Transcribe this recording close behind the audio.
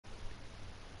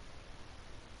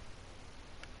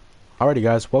Alrighty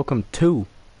guys, welcome to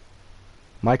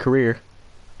my career.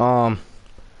 If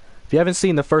you haven't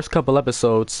seen the first couple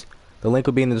episodes, the link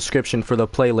will be in the description for the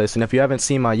playlist, and if you haven't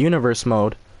seen my universe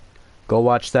mode, go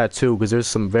watch that too, because there's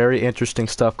some very interesting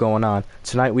stuff going on.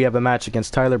 Tonight we have a match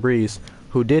against Tyler Breeze,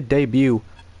 who did debut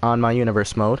on my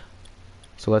universe mode.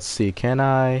 So let's see, can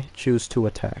I choose to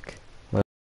attack?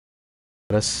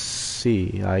 Let's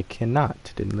see, I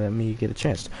cannot. Didn't let me get a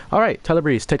chance. Alright, Tyler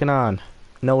Breeze taking on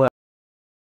Noah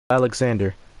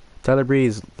Alexander. Tyler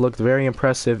Breeze looked very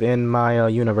impressive in my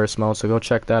universe mode, so go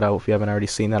check that out if you haven't already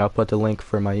seen that. I'll put the link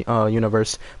for my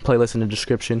universe playlist in the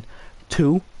description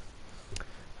too.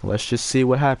 Let's just see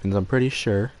what happens. I'm pretty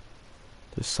sure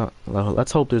there's some.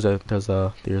 Let's hope there's a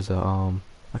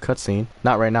cutscene.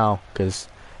 Not right now, because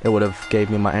it would have gave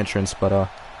me my entrance. But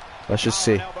let's just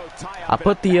see. I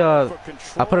put it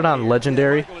on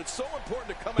legendary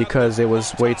because it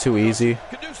was way too easy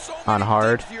on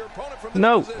hard.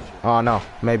 No! Oh no,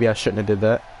 maybe I shouldn't have did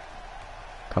that.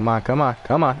 Come on, come on,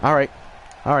 come on. Alright,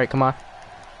 come on.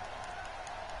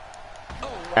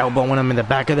 Elbowing him in the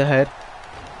back of the head.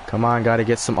 Come on, gotta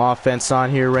get some offense on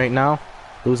here right now.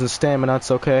 Losing stamina,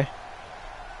 it's okay.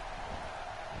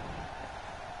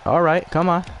 Alright, come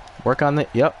on. Work on the,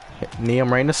 yep. Knee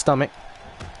him right in the stomach.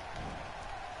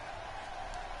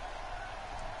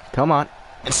 Come on.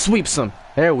 And sweeps him.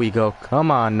 There we go.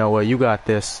 Come on, Noah, you got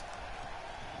this.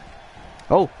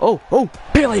 Oh,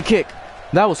 Pele kick.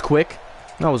 That was quick.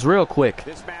 That was real quick.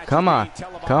 Come on.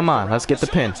 Come on. Let's get the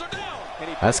pin.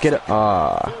 Let's get it.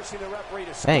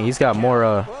 Dang, he's got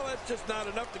more,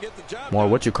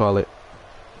 what you call it.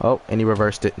 Oh, and he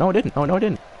reversed it. No, it didn't. Oh, no, it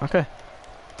didn't. Okay.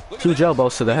 Huge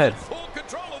elbows to the head.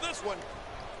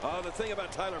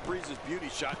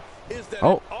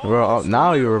 Oh,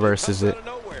 now he reverses it.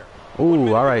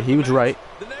 Ooh, alright. Huge right.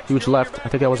 Huge left. I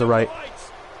think that was a right.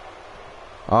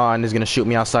 Oh, and he's gonna shoot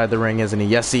me outside the ring, isn't he?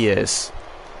 Yes, he is.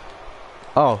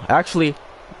 Oh, actually,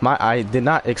 I did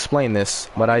not explain this,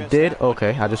 but I did.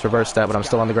 Okay, I just reversed that, but I'm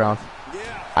still on the ground.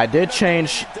 I did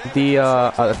change the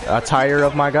attire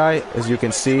of my guy, as you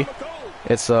can see.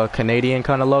 It's a Canadian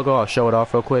kind of logo. I'll show it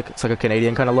off real quick. It's like a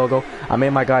Canadian kind of logo. I made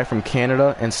my guy from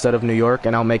Canada instead of New York,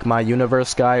 and I'll make my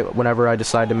universe guy whenever I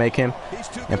decide to make him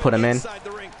and put him in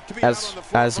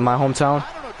as my hometown.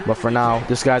 But for now,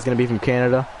 this guy's gonna be from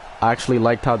Canada. I actually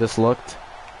liked how this looked.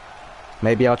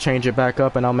 Maybe I'll change it back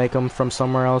up and I'll make him from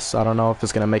somewhere else. I don't know if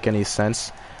it's gonna make any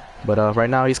sense, but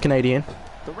right now he's Canadian.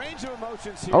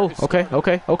 Oh, okay.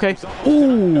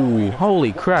 Ooh,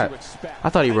 holy crap. I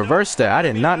thought he reversed that. I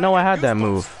did not know I had that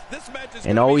move.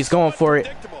 And oh, he's going for it.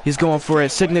 He's going for it.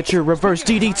 Signature reverse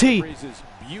DDT.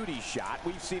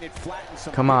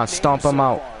 Come on, stomp him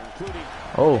out.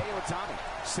 Oh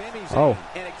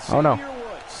no.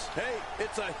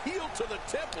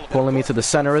 Pulling me to the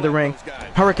center of the ring.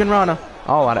 Hurricane Rana.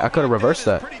 Oh, I could have reversed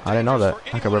that. I didn't know that.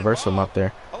 I could reverse him up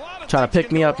there. Trying to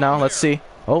pick me up now. Let's see.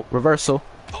 Oh, reversal.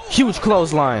 Huge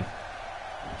clothesline.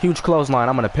 Huge clothesline.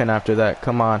 I'm going to pin after that.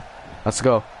 Come on. Let's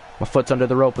go. My foot's under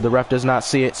the rope, but the ref does not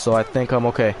see it, so I think I'm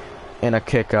okay. And a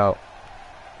kick out.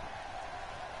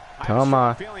 Come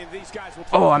on.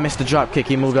 Oh, I missed the drop kick.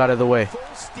 He moved out of the way.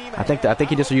 I think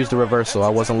he just used the reversal. I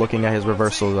wasn't looking at his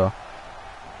reversal, though.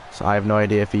 So I have no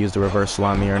idea if he used a reversal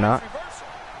on me or not.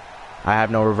 I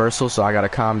have no reversal, so I gotta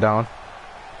calm down.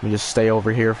 Let me just stay over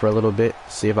here for a little bit.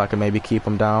 See if I can maybe keep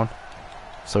him down.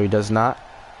 So he does not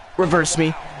reverse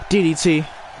me. DDT.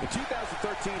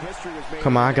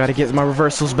 Come on, I gotta get my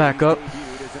reversals back up.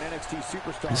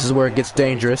 This is where it gets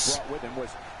dangerous.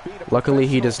 Luckily,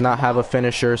 he does not have a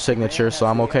finisher signature, so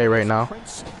I'm okay right now.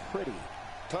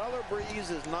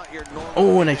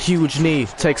 Oh, and a huge knee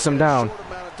takes him down.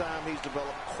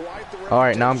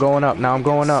 Alright, now I'm going up. Now I'm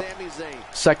going up.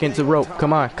 Second to rope.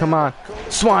 Come on, come on.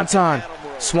 Swanton.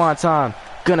 Swanton.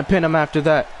 Gonna pin him after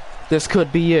that. This could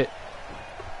be it.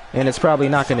 And it's probably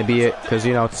not gonna be it, because,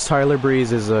 you know, Tyler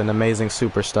Breeze is an amazing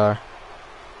superstar.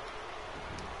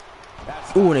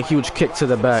 Ooh, and a huge kick to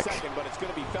the back.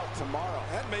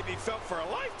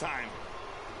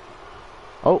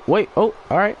 Oh, wait. Oh,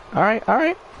 alright.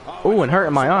 Ooh, and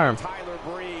hurting my arm.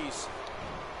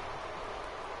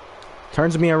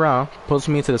 Turns me around, pulls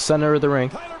me to the center of the ring.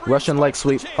 Russian leg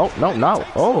sweep. Oh, no.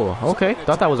 Oh, okay.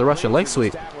 Thought that was a Russian leg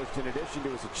sweep.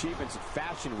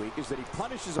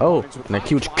 Oh, and a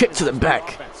huge kick to the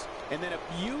back.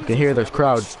 You can hear the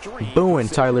crowd booing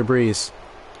Tyler Breeze.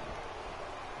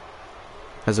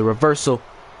 As a reversal,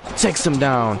 takes him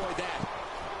down.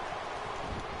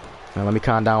 Now let me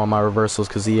calm down with my reversals,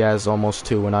 because he has almost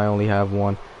two and I only have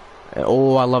one.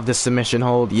 Oh, I love this submission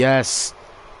hold. Yes.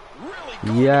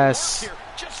 Yes.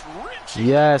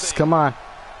 Yes, come on.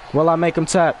 Will I make him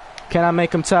tap? Can I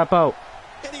make him tap out?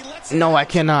 No, I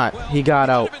cannot. He got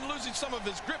out.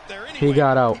 He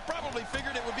got out.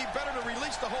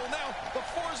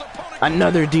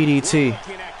 Another DDT.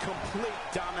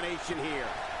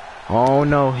 Oh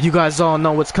no, you guys all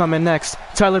know what's coming next.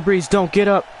 Tyler Breeze, don't get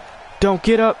up. Don't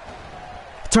get up.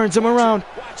 Turns him around.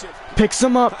 Picks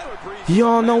him up. You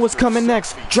all know what's coming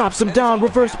next. Drops him down.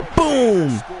 Reverse.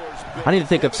 Boom. I need to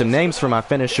think of some names for my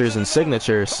finishers and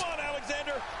signatures.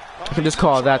 I can just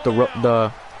call that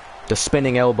the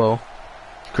spinning elbow.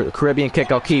 Caribbean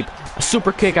kick I'll keep. A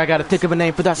super kick, I gotta think of a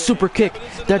name for that super kick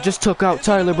that just took out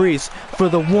Tyler Breeze for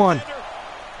the 1,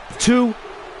 2,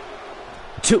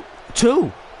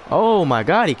 2. Oh my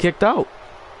god, he kicked out.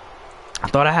 I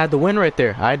thought I had the win right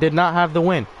there. I did not have the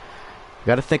win.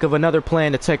 Gotta think of another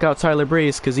plan to take out Tyler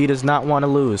Breeze because he does not want to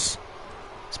lose.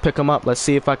 Let's pick him up. Let's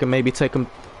see if I can maybe take him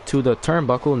to the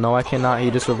turnbuckle. No, I cannot. He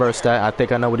just reversed that. I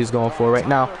think I know what he's going for right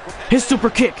now. His super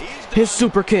kick. His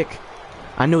super kick.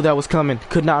 I knew that was coming.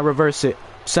 Could not reverse it.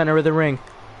 Center of the ring.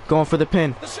 Going for the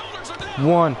pin.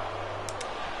 1.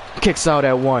 Kicks out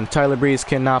at 1. Tyler Breeze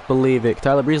cannot believe it.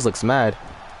 Tyler Breeze looks mad.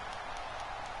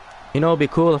 You know, it'd be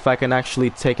cool if I can actually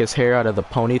take his hair out of the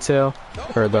ponytail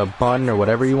or the bun or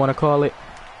whatever you want to call it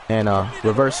and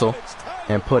reversal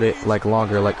and put it like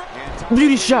longer, like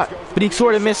beauty shot. But he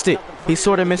sort of missed it. He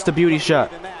sort of missed the beauty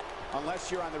shot.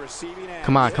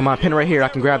 Come on, come on, pin right here. I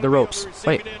can grab the ropes.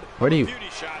 Wait, where do you?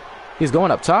 He's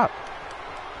going up top.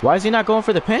 Why is he not going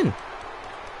for the pin?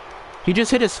 He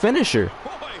just hit his finisher.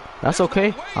 That's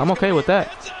okay. I'm okay with that.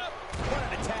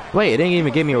 Wait, it didn't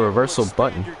even give me a reversal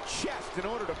button.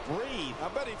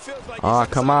 Oh,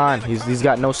 come on. He's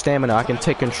got no stamina. I can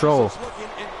take control.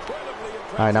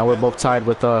 Alright, now we're both tied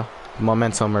with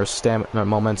momentum or stamina.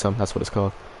 Momentum, that's what it's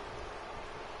called.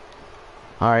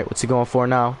 Alright, what's he going for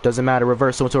now? Doesn't matter.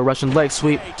 Reversal into a Russian leg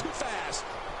sweep.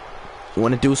 You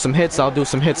want to do some hits? I'll do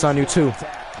some hits on you too.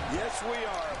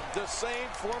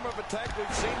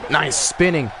 Nice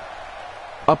spinning.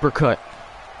 Uppercut.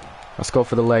 Let's go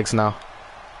for the legs now.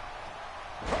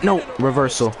 No,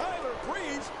 reversal.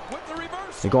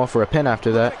 You're going for a pin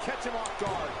after that.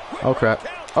 Oh crap.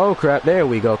 Oh crap. There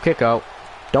we go. Kick out.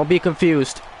 Don't be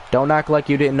confused. Don't act like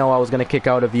you didn't know I was going to kick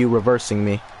out of you reversing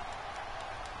me.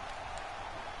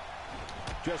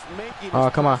 Oh,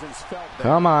 come on.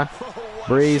 Come on.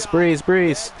 Breeze, breeze,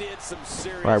 breeze.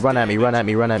 Alright, run at me, run at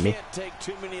me, run at me.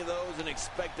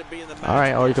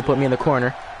 Alright, or you can put me in the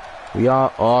corner.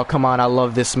 Oh, come on, I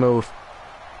love this move.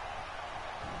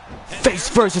 Face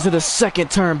first into the second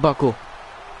turnbuckle.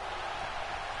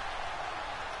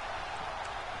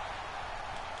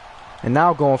 And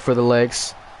now going for the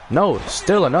legs. No,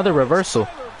 still another reversal.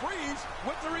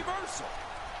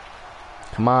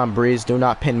 Come on, Breeze, do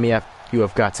not pin me. You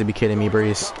have got to be kidding me,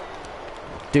 Breeze.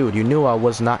 Dude, you knew I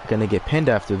was not going to get pinned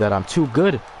after that. I'm too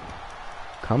good.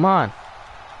 Come on.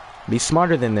 Be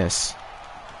smarter than this.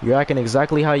 You're acting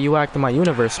exactly how you act in my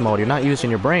universe mode. You're not using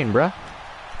your brain, bruh.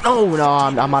 Oh,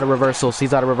 no, I'm out of reversals.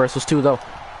 He's out of reversals too, though.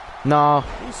 No,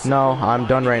 no, I'm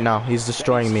done right now. He's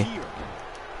destroying me.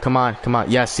 Come on, come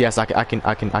on. Yes, yes, I can do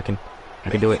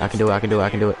it. I can do it. I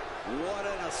can do it.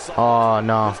 Oh,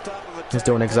 no. He's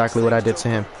doing exactly what I did to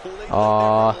him.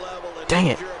 Oh, dang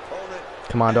it.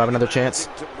 Come on, do I have another chance?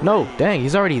 No, dang,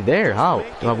 he's already there. How?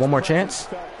 Do I have one more chance?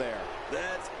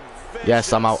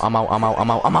 Yes, I'm out, I'm out, I'm out, I'm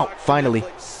out, I'm out. Finally.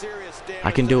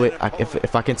 I can do it.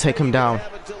 If I can take him down.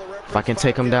 If I can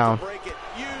take him down.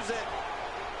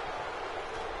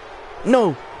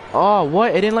 No. Oh,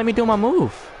 what? It didn't let me do my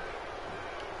move.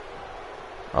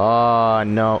 Oh,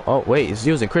 no. Oh, wait. He's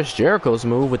using Chris Jericho's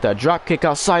move with that drop kick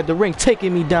outside the ring,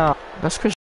 taking me down. That's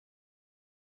Chris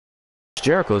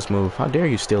Jericho's move. How dare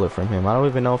you steal it from him? I don't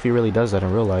even know if he really does that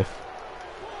in real life.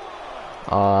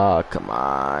 Come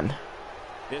on.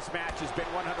 This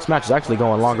match is actually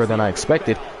going longer than I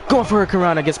expected. Going for a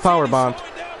Hurricanrana, gets powerbombed.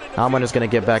 Now I'm just going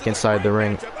to get back inside the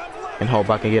ring and hope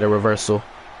I can get a reversal.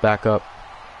 Back up.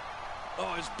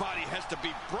 Oh, his body has to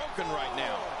be broken right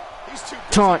now.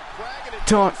 Taunt.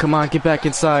 Taunt. Come on, get back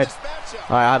inside.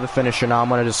 Alright, I have a finisher now. I'm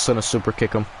going to just super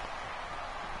kick him.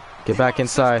 Get back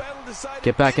inside.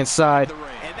 Get back inside.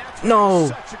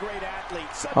 No.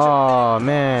 Oh,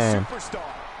 man.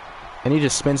 And he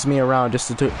just spins me around just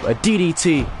to do a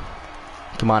DDT.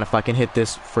 Come on, if I can hit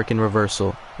this freaking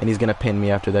reversal. And he's going to pin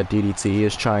me after that DDT. He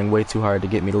is trying way too hard to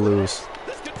get me to lose.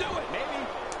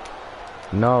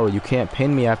 No, you can't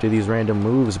pin me after these random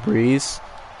moves, Breeze.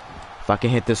 If I can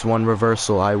hit this one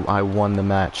reversal, I won the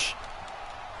match.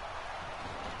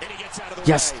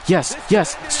 Yes, yes,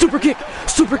 yes. Super kick.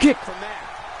 Super kick.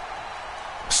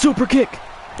 Super kick.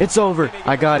 It's over.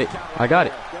 I got it. I got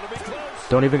it.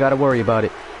 Don't even got to worry about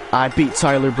it. I beat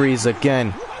Tyler Breeze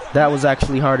again. That was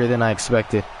actually harder than I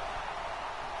expected.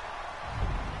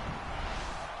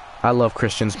 I love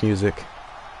Christian's music.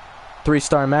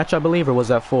 3-star match, I believe, or was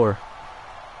that 4?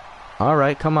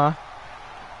 Alright, come on.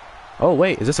 Oh,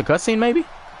 wait, is this a cutscene, maybe?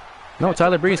 No,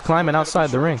 Tyler Breeze climbing outside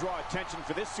the ring.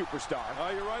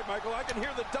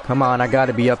 Come on, I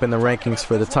gotta be up in the rankings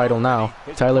for the title now.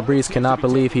 Tyler Breeze cannot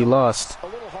believe he lost.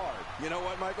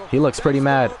 He looks pretty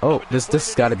mad. Oh, this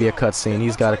has got to be a cutscene.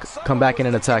 He's got to come back in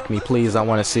and attack me, please. I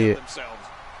want to see it.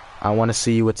 I want to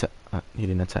see you attack. He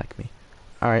didn't attack me.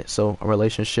 Alright, so a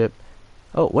relationship.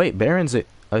 Oh, wait, Baron's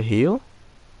a heel?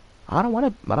 I don't want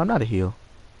to, but I'm not a heel.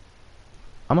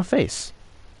 I'm a face,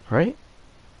 right?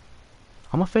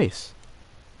 I'm a face.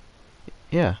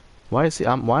 Yeah. Why is he?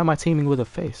 Why am I teaming with a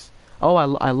face? Oh,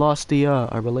 I lost the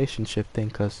a relationship thing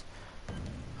because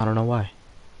I don't know why.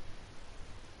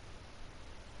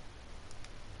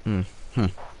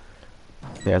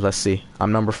 Yeah, let's see.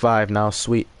 I'm number 5 now.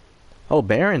 Sweet. Oh,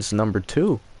 Baron's number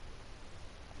 2.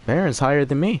 Baron's higher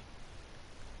than me.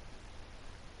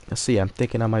 Let's see. I'm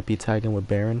thinking I might be tagging with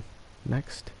Baron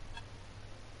next.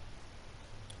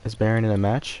 Is Baron in a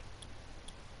match?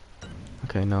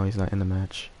 Okay, no, he's not in the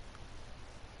match.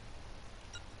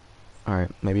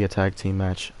 Alright, maybe a tag team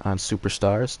match on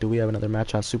Superstars. Do we have another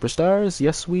match on Superstars?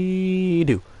 Yes, we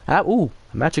do. Ooh,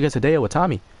 a match against Hideo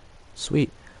Itami.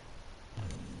 Sweet.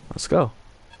 Let's go.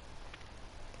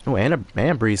 Oh,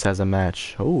 and Breeze has a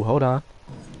match. Oh, hold on.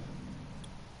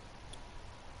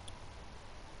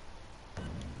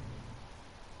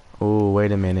 Oh,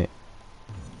 wait a minute.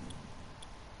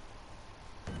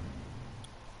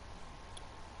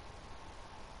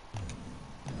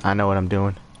 I know what I'm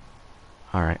doing.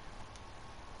 Alright.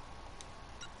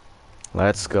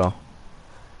 Let's go.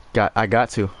 I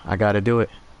got to do it.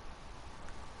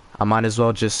 I might as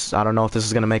well just, I don't know if this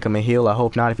is going to make him a heel. I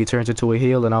hope not. If he turns into a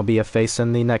heel, then I'll be a face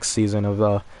in the next season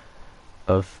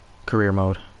of career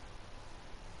mode.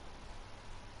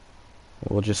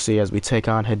 We'll just see as we take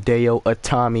on Hideo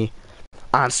Itami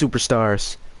on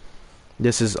Superstars.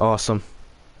 This is awesome.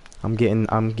 I'm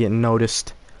getting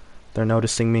noticed. They're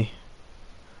noticing me.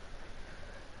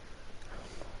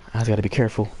 I gotta be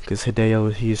careful because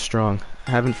Hideo, he is strong.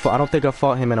 I don't think I've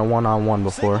fought him in a one-on-one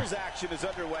before.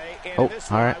 Oh,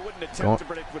 alright.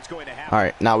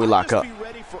 Alright, now we lock up.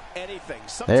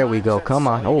 There we go. Come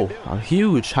on. Oh, a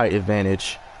huge height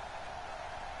advantage.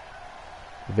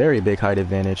 Very big height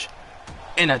advantage.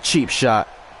 And a cheap shot.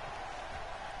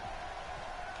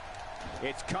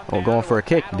 Oh, going for a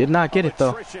kick. Did not get it,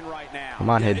 though. Come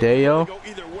on, Hideo.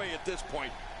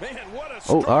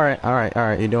 Oh,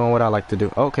 alright. You're doing what I like to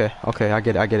do. Okay, I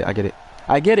get it.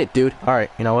 I get it, dude. Alright,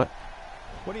 you know what?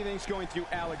 What do you think's going through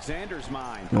Alexander's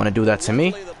mind? You want to do that to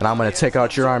me? And I'm going to take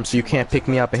out your arm so you can't pick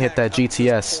me up and hit that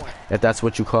GTS, if that's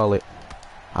what you call it.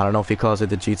 I don't know if he calls it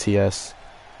the GTS,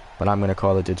 but I'm going to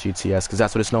call it the GTS because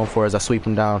that's what it's known for as I sweep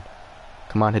him down.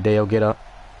 Come on, Hideo, get up.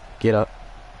 Get up.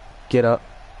 Get up.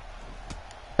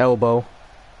 Elbow.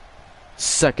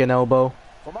 Second elbow.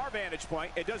 From our vantage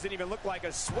point, it doesn't even look like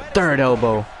a sweat. Third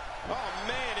elbow. Oh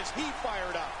man, is he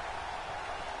fired up.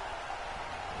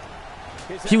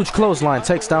 Huge clothesline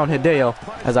takes down Hideo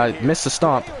as I miss the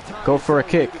stomp. Go for a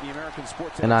kick.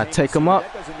 And I take him up.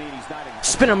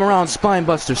 Spin him around, spine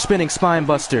buster, spinning spine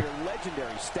buster.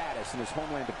 Legendary status in his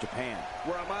homeland of Japan.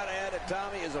 Where I might add it,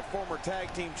 Tommy is a former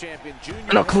tag team champion.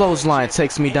 And a clothesline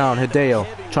takes me down. Hideo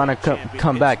trying to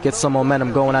come back, get some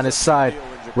momentum going on his side.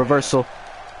 Reversal.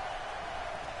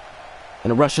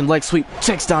 And a Russian leg sweep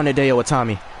takes down Hideo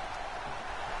Itami.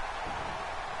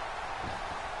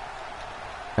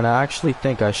 And I actually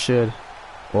think I should,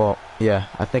 well, yeah,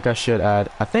 I think I should add,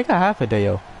 I think I have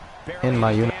Hideo in my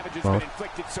unit mode.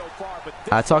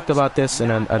 I talked about this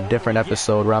in a different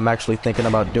episode where I'm actually thinking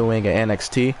about doing an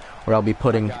NXT where I'll be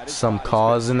putting some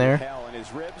cause in there,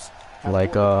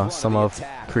 like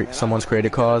someone's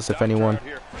created cause. If anyone,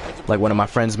 like one of my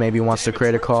friends maybe wants to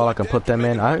create a call, I can put them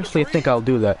in. I actually think I'll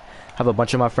do that. Have a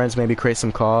bunch of my friends maybe create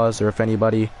some cause, or if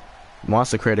anybody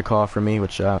wants to create a call for me,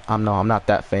 which I'm not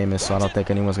that famous, so I don't think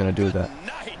anyone's gonna do that.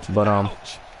 But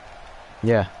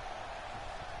yeah.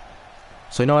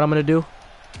 So you know what I'm gonna do?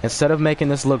 Instead of making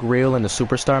this look real in the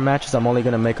superstar matches, I'm only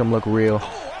gonna make them look real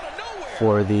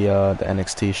for the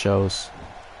NXT shows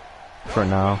for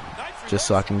now, just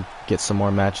so I can get some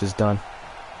more matches done.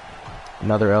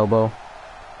 Another elbow.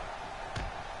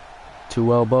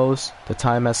 2 elbows. The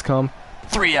time has come.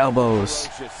 3 elbows.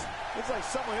 Looks like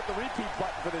someone hit the repeat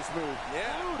button for this move.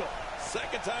 Yeah.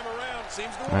 Second time around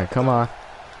seems to work. All right, come on.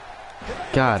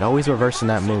 God, always reversing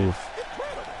that move.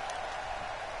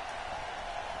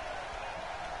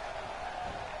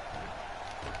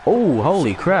 Oh,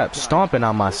 holy crap. Stomping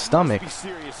on my stomach.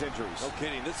 Serious injuries. No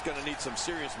kidding. This is going to need some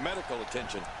serious medical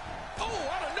attention. Oh,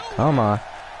 out of nowhere. Come on.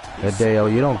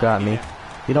 Hideo, you don't got me.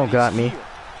 You don't got me.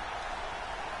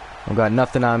 Don't got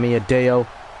nothing on me, Hideo.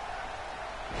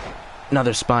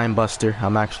 Another spine buster.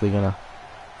 I'm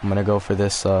gonna go for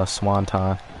this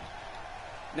swanton.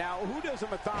 Now, who does a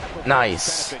methodical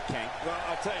Nice. benefit, King? Well,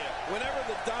 I'll tell you, whenever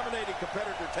the dominating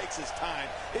competitor takes his time,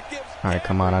 it gives. Alright,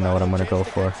 come on, I know what I'm gonna go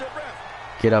for. Catch their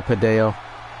breath. Get up, Hideo.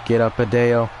 Get up,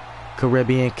 Hideo.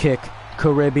 Caribbean kick.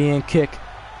 Caribbean kick.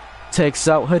 Takes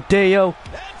out Hideo.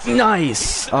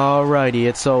 Nice. Alrighty,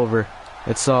 it's over.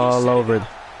 It's all over.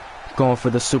 Going for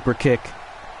the super kick.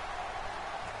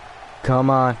 Come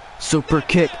on. Super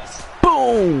kick.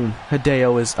 Boom.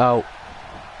 Hideo is out.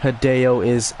 Hideo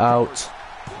is out.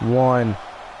 1,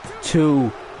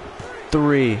 2,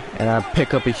 3. And I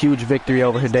pick up a huge victory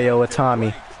over Hideo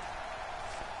Itami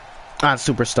on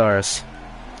Superstars.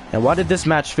 And why did this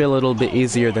match feel a little bit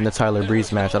easier than the Tyler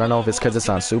Breeze match? I don't know if it's because it's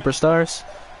on Superstars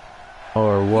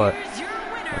or what.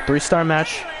 A 3-star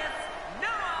match?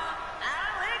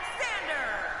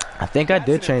 I think I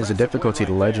did change the difficulty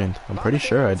to Legend. I'm pretty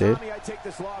sure I did.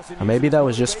 Or maybe that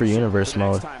was just for Universe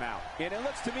mode. I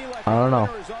don't know.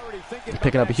 I'm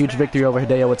picking up a huge victory over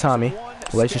Hideo Itami.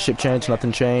 Relationship changed,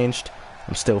 nothing changed.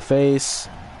 I'm still face.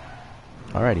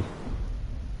 Alrighty.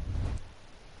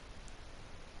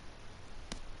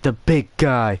 The big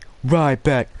guy, right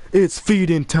back. It's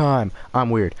feeding time. I'm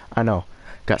weird, I know.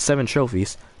 Got 7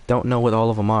 trophies. Don't know what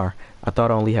all of them are. I thought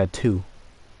I only had 2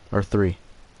 or 3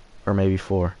 or maybe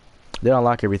 4. Didn't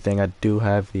unlock everything. I do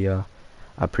have the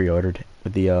I pre-ordered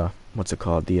the what's it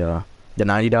called, the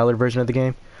 $90 version of the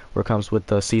game, where it comes with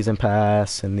the season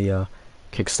pass and the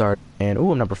kickstart. And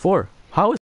ooh, I'm number 4.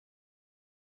 How is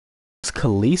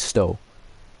Kalisto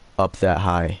up that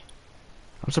high?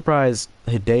 I'm surprised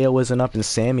Hideo isn't up and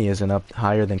Sammy isn't up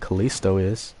higher than Kalisto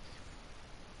is.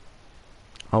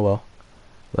 Oh well.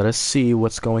 Let us see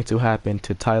what's going to happen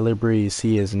to Tyler Breeze.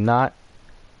 He's not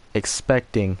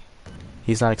expecting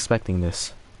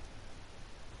this.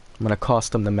 I'm gonna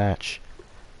cost him the match.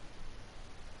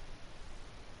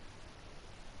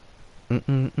 You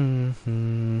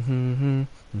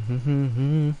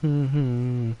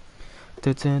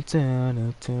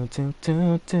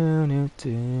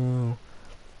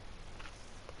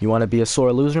want to be a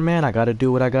sore loser, man? I gotta do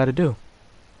what I gotta do. You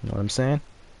know what I'm saying?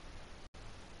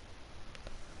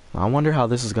 I wonder how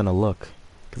this is gonna look,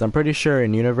 because I'm pretty sure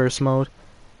in Universe mode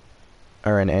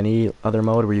or in any other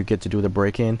mode where you get to do the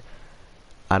break-in,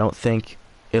 I don't think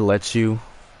it lets you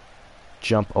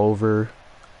jump over.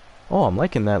 Oh, I'm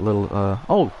liking that little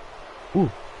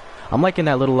I'm liking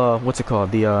that little what's it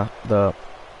called, the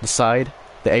side,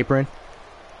 the apron,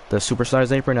 the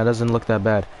superstars apron. That doesn't look that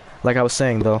bad. Like I was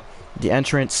saying though, the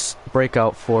entrance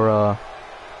breakout for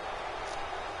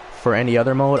any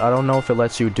other mode, I don't know if it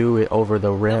lets you do it over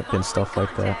the ramp and stuff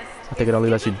like that. I think it only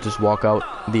lets you just walk out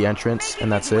the entrance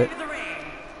and that's it.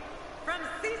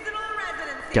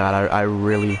 God,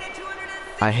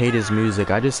 I hate his music.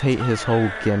 I just hate his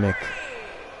whole gimmick.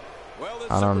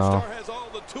 I don't know.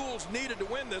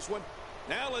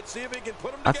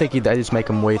 I think I just make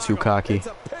him way too cocky.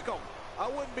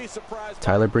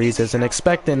 Tyler Breeze isn't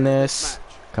expecting this.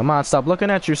 Come on, stop looking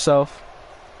at yourself.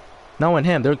 Knowing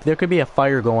him, there could be a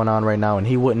fire going on right now and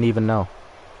he wouldn't even know.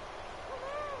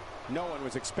 No one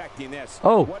was expecting this.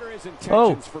 Oh, what are his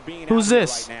intentions for being who's out here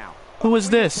this? right now? Who is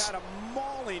this?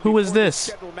 Who is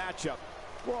this?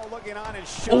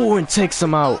 Oh, and takes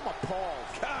him out.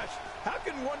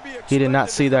 He did not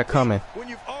see that coming. When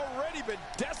you've already been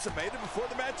decimated before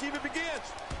the match even begins.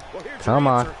 Well, here's come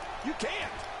your on. answer. You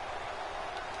can't.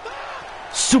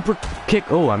 Super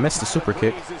kick. Oh, I missed the super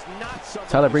kick.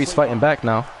 Tyler Breeze fighting back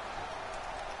now.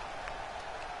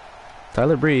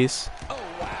 Tyler Breeze.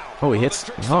 Oh, he hits.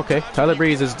 Okay, Tyler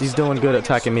Breeze he's doing good at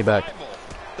attacking me back.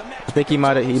 I think he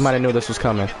might have knew this was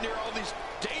coming.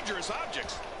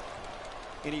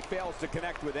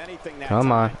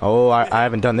 Come on. Oh, I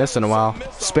haven't done this in a while.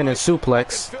 Spinning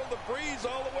suplex.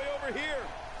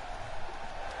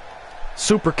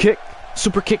 Super kick.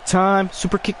 Super kick time.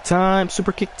 Super kick time.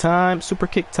 Super kick time. Super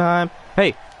kick time.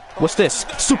 Hey, what's this?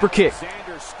 Super kick.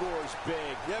 Alexander scores big.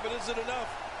 Yeah, but is it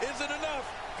enough? Is it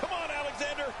enough? Come on,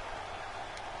 Alexander.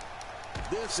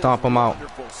 Stomp him out.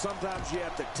 Sometimes you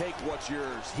have to take what's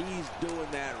yours. He's doing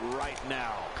that right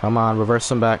now. Come on, reverse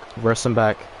him back. Reverse him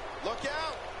back. Look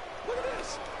out. Look at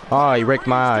this. Oh, he raked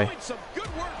my eye.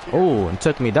 Oh, and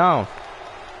took me down.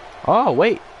 Oh,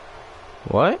 wait.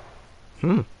 What?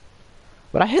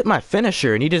 But I hit my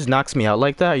finisher and he just knocks me out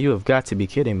like that? You have got to be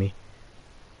kidding me.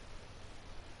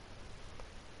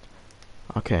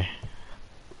 Okay.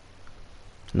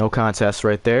 No contest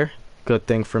right there. Good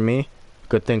thing for me.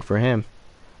 Good thing for him.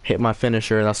 Hit my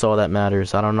finisher. That's all that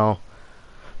matters. I don't know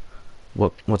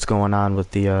what's going on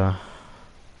with the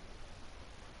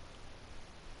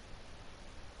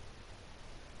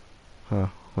Huh,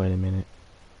 wait a minute.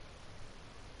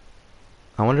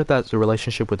 I wonder if that's a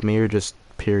relationship with me or just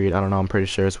period. I don't know. I'm pretty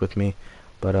sure it's with me.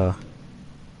 But oh.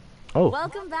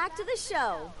 Welcome back to the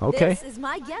show. Okay. This is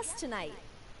my guest tonight.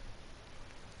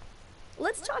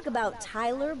 Let's talk about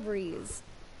Tyler Breeze.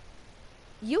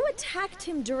 You attacked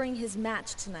him during his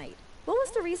match tonight. What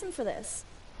was the reason for this?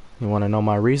 You want to know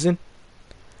my reason?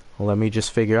 Well, let me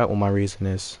just figure out what my reason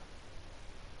is.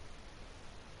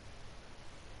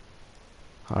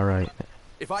 Alright.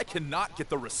 If I cannot get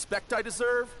the respect I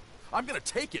deserve, I'm gonna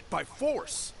take it by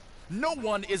force. No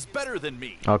one is better than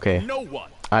me. Okay. No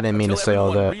one. I didn't mean to say all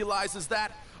Until everyone that. realizes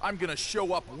that, I'm gonna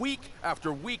show up week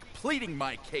after week pleading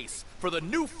my case for the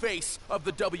new face of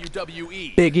the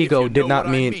WWE. Big if ego you did know not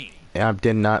what mean. I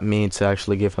did not mean to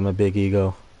actually give him a big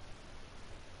ego.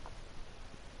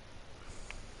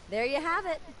 There you have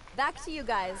it. Back to you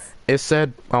guys. It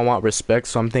said I want respect,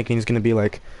 so I'm thinking he's gonna be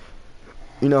like,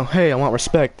 you know, hey, I want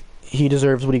respect. He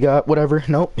deserves what he got, whatever.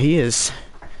 Nope, he is.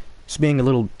 Just being a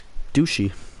little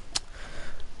douchey.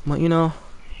 But you know,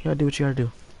 you gotta do what you gotta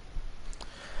do.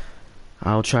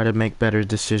 I'll try to make better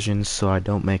decisions so I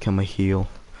don't make him a heel.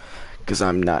 Because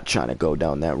I'm not trying to go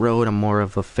down that road. I'm more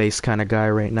of a face kind of guy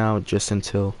right now, just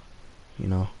until, you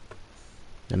know,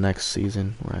 the next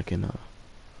season where I can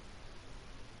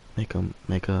make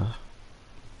a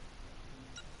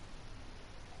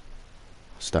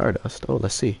Stardust. Oh,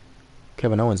 let's see.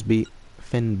 Kevin Owens beat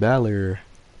Finn Balor.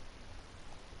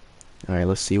 Alright,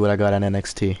 let's see what I got on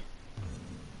NXT.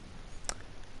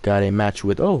 Got a match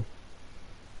with... Oh!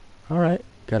 Alright.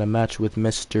 Got a match with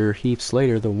Mr. Heath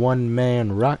Slater, the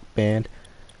one-man rock band.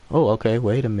 Oh, okay.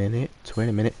 Wait a minute. Wait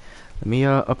a minute. Let me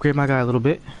upgrade my guy a little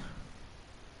bit.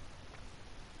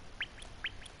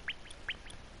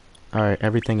 Alright,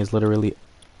 everything is literally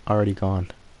already gone.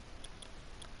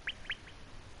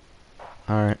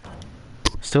 Alright.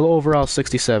 Still overall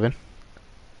 67.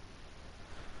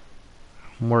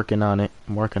 I'm working on it.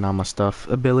 I'm working on my stuff.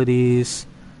 Abilities.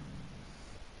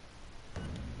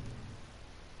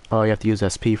 Oh, you have to use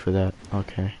SP for that.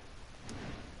 Okay.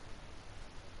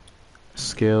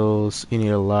 Skills. You need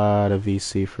a lot of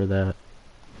VC for that.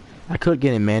 I could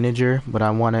get a manager, but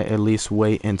I want to at least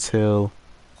wait until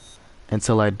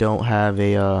I don't have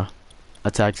a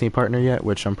tag team partner yet,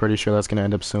 which I'm pretty sure that's going to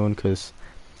end up soon because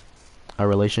our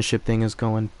relationship thing is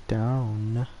going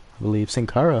down. I believe Sin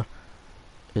Cara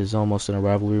is almost in a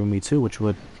rivalry with me too, which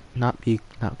would not be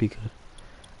good.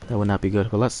 That would not be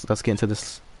good. But let's get into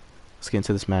this. Let's get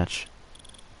into this match.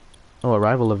 Oh, a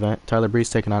rival event. Tyler Breeze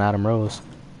taking on Adam Rose.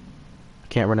 I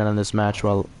can't run in on this match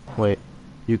while... Wait.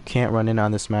 You can't run in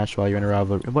on this match while you're in a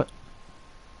rivalry. What?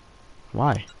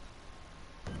 Why?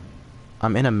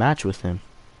 I'm in a match with him.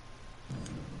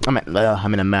 I'm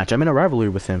in a match. I'm in a rivalry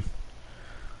with him.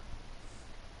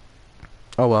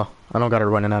 Oh well. I don't gotta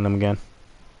run in on him again.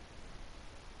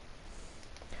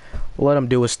 We'll let him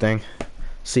do his thing.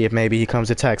 See if maybe he comes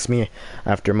attacks me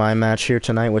after my match here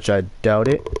tonight, which I doubt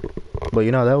it. But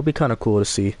you know, that would be kind of cool to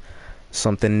see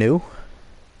something new.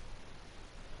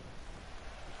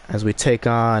 As we take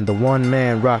on the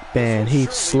one-man rock band,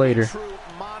 Heath Slater.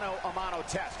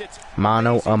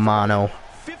 Mano a mano.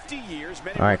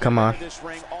 Alright, come on.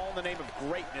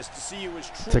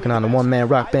 Taking on the one-man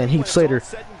rock band, Heath Slater.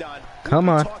 Come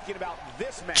on.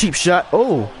 Cheap shot.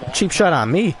 Oh, cheap shot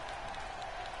on me.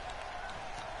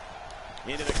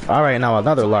 Alright, now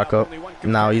another lockup.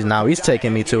 Now he's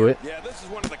taking me to it.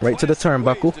 Right to the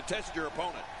turnbuckle.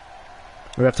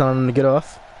 Ref telling him to get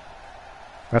off.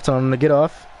 Ref telling him to get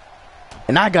off.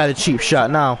 And I got a cheap shot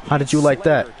now. How did you like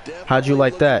that? How'd you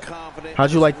like that?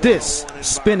 How'd you like this?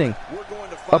 Spinning.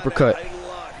 Uppercut.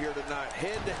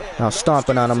 Now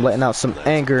stomping on him, letting out some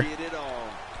anger.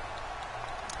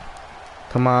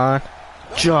 Come on.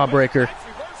 Jawbreaker.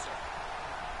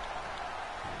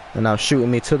 And now shooting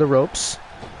me to the ropes.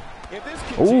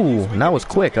 Ooh, that was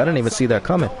quick. I didn't even see that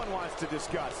coming.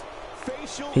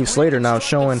 Heath Slater now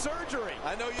showing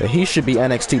that he should be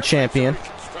NXT champion,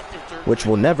 which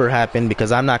will never happen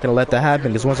because I'm not going to let that happen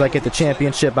because once I get the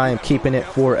championship, I am keeping it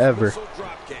forever.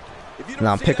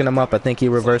 Now I'm picking him up. I think he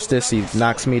reversed this. He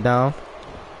knocks me down.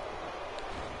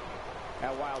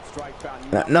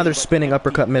 Another spinning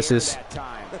uppercut misses.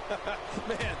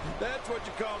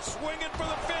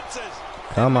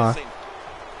 Come on.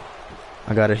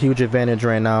 I got a huge advantage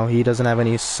right now. He doesn't have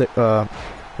any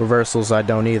reversals. I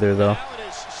don't either, though.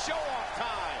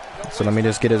 So let me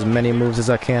just get as many moves as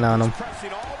I can on him.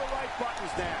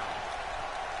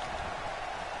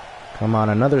 Come on,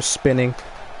 another spinning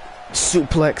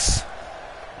suplex.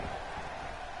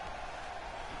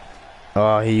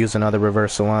 Oh, he used another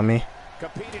reversal on me.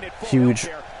 Huge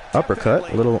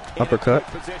uppercut, little uppercut.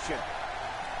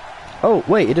 Oh,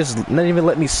 wait, it just didn't even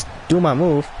let me do my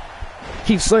move.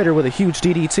 Heath Slater with a huge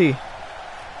DDT.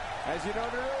 As you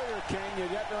noted earlier, King, you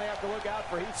definitely have to look out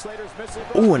for Heath Slater's missile.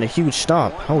 Ooh, and a huge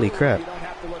stomp. Holy crap.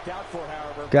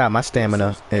 God, my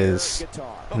stamina is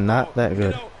not that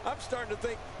good. I'm starting to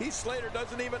think Heath Slater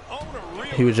doesn't even own a real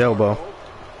Huge elbow.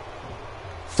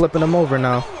 Flipping him over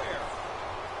now.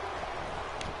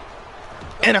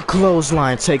 And a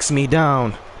clothesline takes me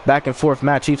down. Back and forth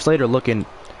match. Heath Slater looking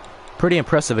pretty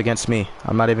impressive against me.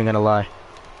 I'm not even gonna lie.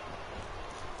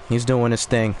 He's doing his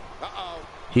thing.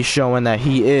 He's showing that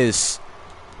he is.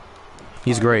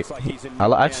 He's great.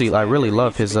 I really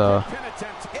love his his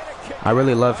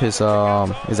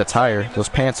attire. Those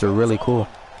pants are really cool.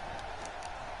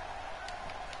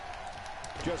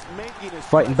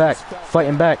 Fighting back,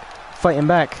 fighting back, fighting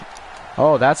back.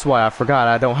 Oh, that's why I forgot.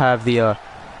 I don't have the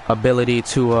ability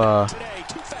to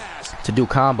do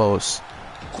combos.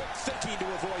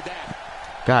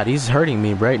 God, he's hurting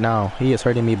me right now. He is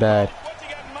hurting me bad.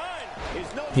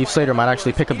 Heath Slater might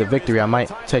actually pick up the victory. I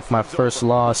might take my first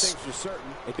loss.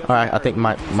 Alright, I think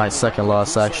my second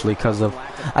loss actually, because of,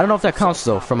 I don't know if that counts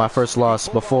though for my first loss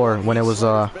before, when it was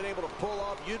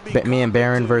me and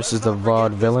Baron versus the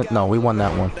Vaudevillain. No, we won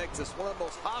that one.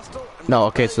 No,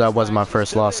 okay, so that was my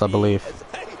first loss, I believe,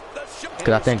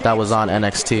 because I think that was on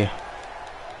NXT,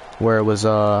 where it was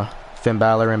Finn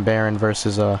Balor and Baron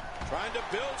versus or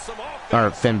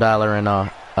Finn Balor and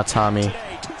Atami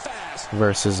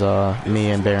versus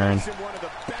me and Baron.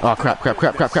 Oh crap, crap,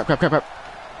 crap, crap, crap, crap, crap, crap.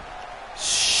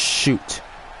 Shoot.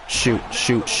 Shoot,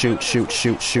 shoot, shoot, shoot,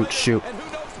 shoot, shoot, shoot.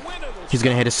 He's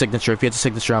gonna hit his signature. If he hits a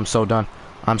signature, I'm so done.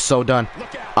 I'm so done.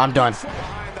 I'm done.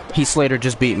 Heath Slater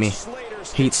just beat me.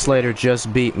 Heath Slater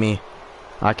just beat me.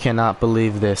 I cannot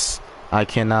believe this. I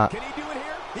cannot.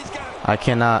 I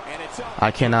cannot.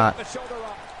 I cannot.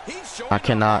 I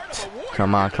cannot.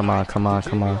 Come on, come on, come on,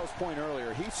 come on.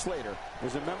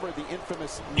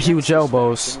 Huge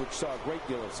elbows.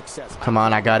 Come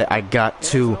on, I got it. I got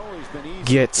to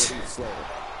get.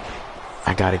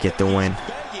 I gotta get the win.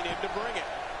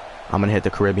 I'm gonna hit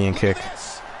the Caribbean kick.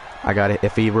 I got it.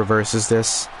 If he reverses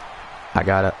this, I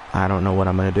gotta. I don't know what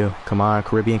I'm gonna do. Come on,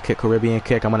 Caribbean kick, Caribbean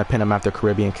kick. I'm gonna pin him after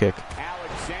Caribbean kick.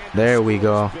 There we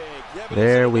go.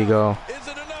 There we go.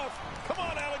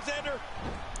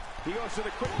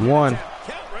 1,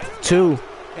 2.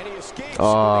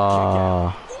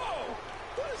 I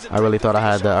really thought I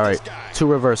had that. All right, 2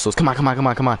 reversals. Come on, come on, come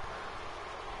on, come on.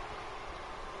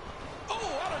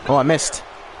 Oh, I missed.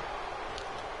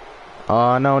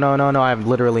 Oh, no, no, no, no. I have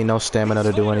literally no stamina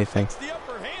to do anything.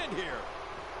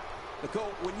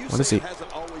 What is he?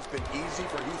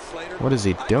 What is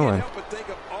he doing?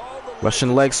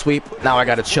 Russian leg sweep. Now I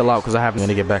gotta chill out because I haven't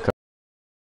gonna get back up.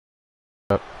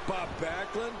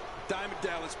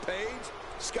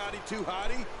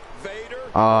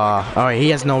 Alright,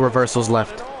 he has no reversals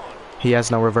left. He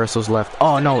has no reversals left.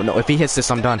 Oh, no, no. If he hits this,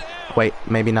 I'm done. Wait,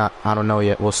 maybe not. I don't know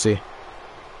yet. We'll see.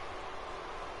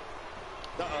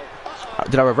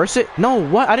 Did I reverse it? No,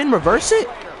 what? I didn't reverse it?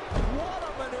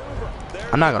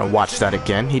 I'm not gonna watch that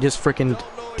again. He just freaking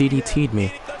DDT'd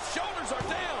me.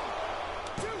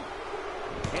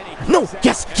 No!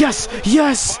 Yes! Yes!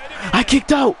 Yes! I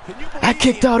kicked out! I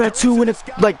kicked out at 2 and it's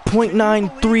like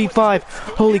 .935.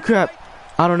 Holy crap.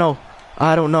 I don't know.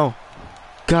 I don't know.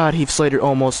 God, Heath Slater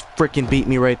almost freaking beat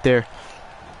me right there.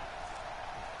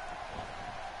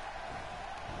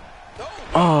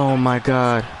 Oh my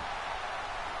God.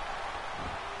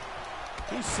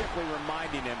 He's simply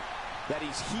reminding him that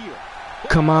he's here.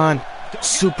 Come on.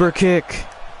 Super kick.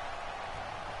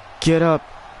 Get up.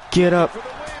 Get up.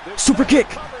 Super kick.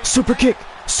 Super kick.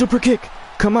 Super kick.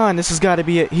 Come on. This has got to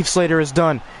be it. Heath Slater is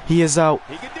done. He is out.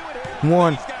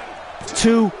 1,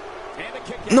 2.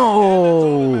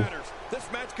 No.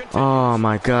 Oh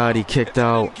my God. He kicked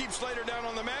out.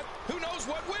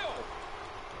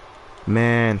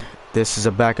 Man, this is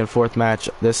a back and forth match.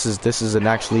 This is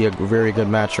actually a very good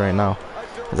match right now.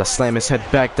 As I slam his head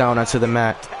back down onto the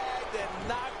mat.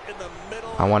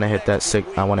 I want to hit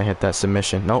that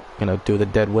submission. Nope, gonna do the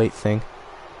dead weight thing.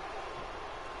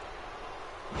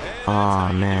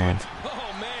 Oh man.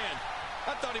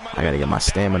 I gotta get my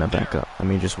stamina back up. Let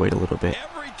me just wait a little bit.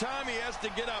 Every time he has to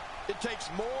get up, it takes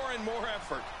more and more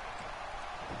effort.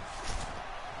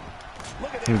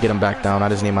 Let me get him back down. I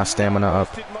just need my stamina up.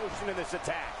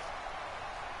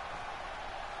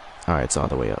 Alright, it's all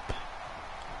the way up.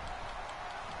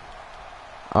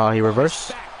 Oh, he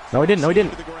reversed? No, he didn't. No, he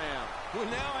didn't.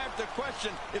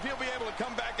 question if he'll be able to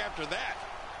come back after that.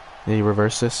 Did he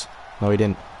reverse this? No, he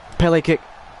didn't. Pele kick.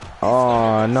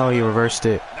 Oh, no, he reversed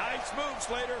it. Nice move,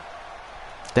 Slater.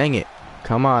 Dang it.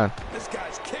 Come on. This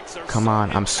guy's kicks are Come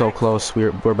on. I'm so close.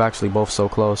 We're actually both so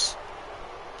close.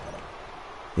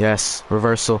 Yes.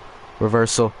 Reversal.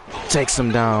 Reversal. Takes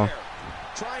him down.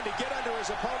 Trying to get under his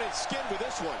opponent's skin with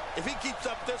this one. If he keeps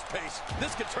up this pace,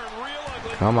 this could turn real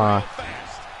ugly. Come on. Real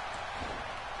fast.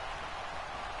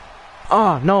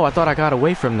 Oh, no. I thought I got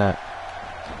away from that.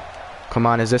 Come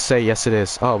on. Does this say? Yes, it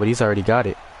is. Oh, but he's already got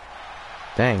it.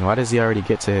 Dang. Why does he already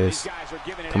get to his?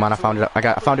 Come on. I found it.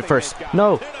 I found it first.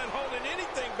 No. They're not holding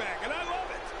anything back, and I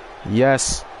love it.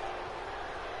 Yes.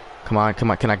 Come on. Come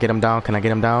on. Can I get him down? Can I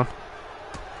get him down?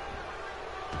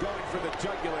 Going for the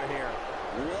jugular here.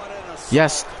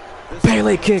 Yes.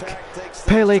 Pele kick.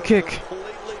 Pele kick.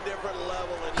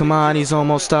 Come on. He's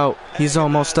almost out. He's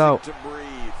almost out.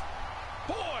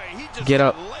 Boy, he just Get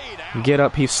up. laid out. Get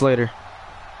up, Heath Slater.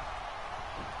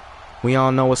 We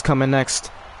all know what's coming next.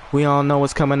 We all know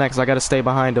what's coming next. I gotta stay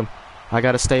behind him. I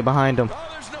gotta stay behind him.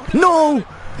 Oh, there's No!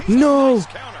 No! nice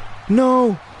counter.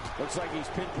 No! Looks like he's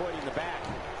pinpointing the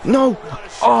back. No!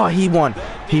 Oh, he won.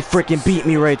 He freaking beat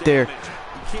me right there.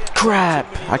 Crap!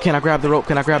 I cannot grab the rope.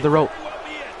 Can I grab the rope? Well,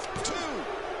 be it.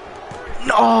 Two.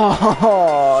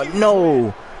 No!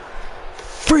 No!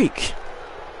 Freak!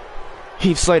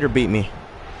 Heath Slater beat me.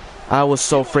 I was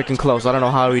so freaking close. I don't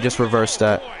know how he just reversed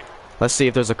that. Let's see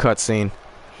if there's a cutscene.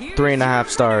 3.5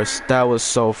 stars. That was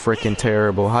so freaking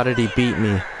terrible. How did he beat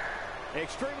me?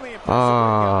 Extremely impressive.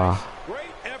 Ah. Great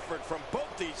effort from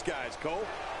both these guys, Cole.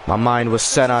 My mind was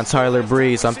set on Tyler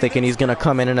Breeze. I'm thinking he's gonna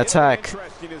come in and attack.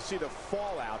 Interesting to see the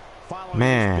fallout following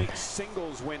Man, his big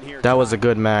singles win here that was a tonight.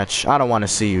 good match. I don't want to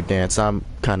see you dance. I'm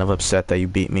kind of upset that you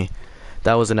beat me.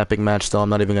 That was an epic match, though. I'm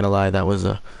not even gonna lie. That was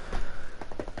a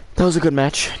good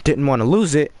match. Didn't want to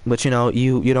lose it, but you know,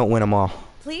 you don't win them all.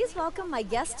 Please welcome my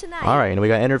guest tonight. All right, and we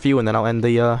got interview, and then I'll end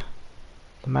the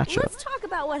matchup. Let's talk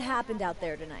about what happened out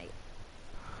there tonight.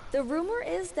 The rumor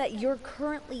is that you're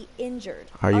currently injured.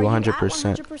 Are you 100%?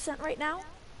 100% right now?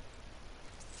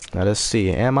 Let us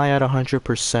see. Am I at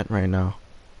 100% right now?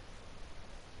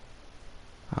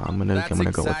 I'm gonna That's go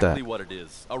with that. exactly what it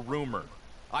is. A rumor.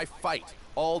 I fight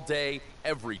all day,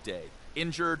 every day,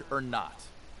 injured or not.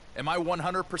 Am I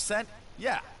 100%?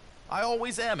 Yeah, I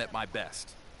always am at my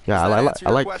best. Yeah, Does that answer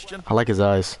your I question? like his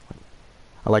eyes.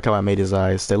 I like how I made his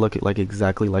eyes. They look like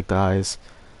exactly like the eyes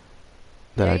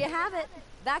that There I you have it.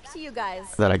 Back to you guys.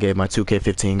 that I gave my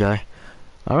 2K15 guy.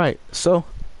 All right, so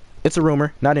it's a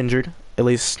rumor, not injured. At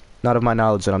least not of my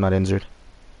knowledge that I'm not injured.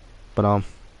 But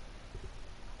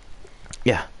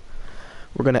yeah,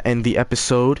 we're gonna end the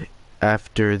episode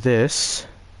after this.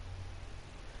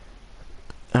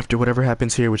 After whatever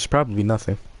happens here, which is probably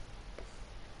nothing.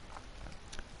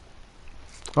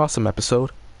 Awesome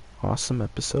episode. Awesome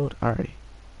episode. Alrighty.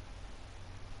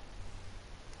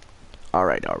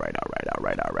 Alright.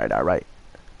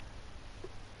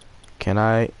 Can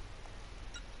I...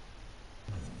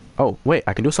 Oh, wait,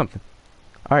 I can do something.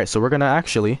 Alright, so we're gonna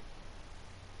actually,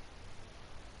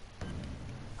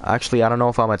 I don't know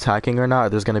if I'm attacking or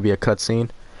not. There's gonna be a cutscene.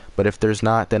 But if there's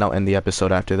not, then I'll end the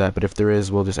episode after that. But if there is,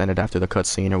 we'll just end it after the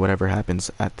cutscene or whatever happens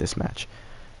at this match.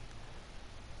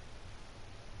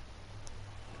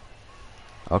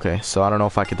 Okay, so I don't know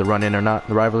if I get to run in or not.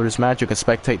 The rivalries match, you can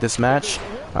spectate this match.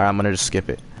 Alright, I'm gonna just skip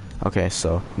it. Okay,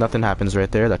 so nothing happens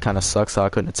right there. That kind of sucks how I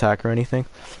couldn't attack or anything.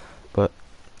 But,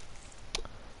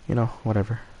 you know,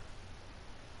 whatever.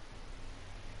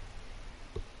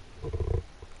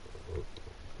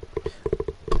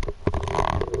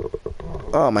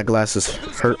 Oh, my glasses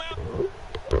hurt.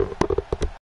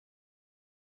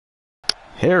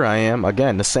 Here I am,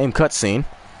 again, the same cutscene.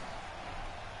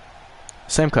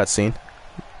 Same cutscene.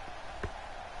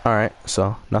 Alright,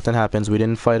 so nothing happens. We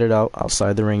didn't fight it out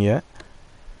outside the ring yet.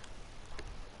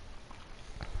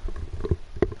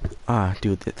 Ah,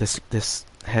 dude, this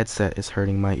headset is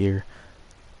hurting my ear.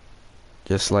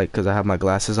 Just like, because I have my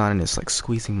glasses on and it's like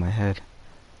squeezing my head.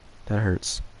 That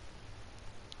hurts.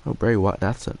 Oh, Bray Wyatt,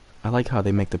 that's it. I like how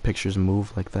they make the pictures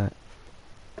move like that.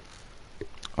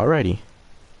 Alrighty.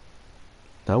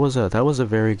 That was a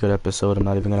very good episode, I'm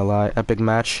not even gonna lie. Epic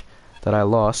match that I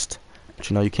lost. But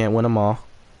you know, you can't win them all.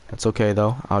 That's okay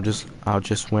though. I'll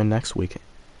just win next week.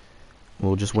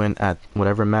 We'll just win at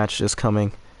whatever match is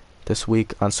coming this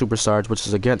week on Superstars, which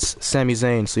is against Sami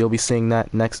Zayn. So you'll be seeing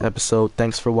that next episode.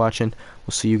 Thanks for watching.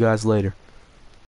 We'll see you guys later.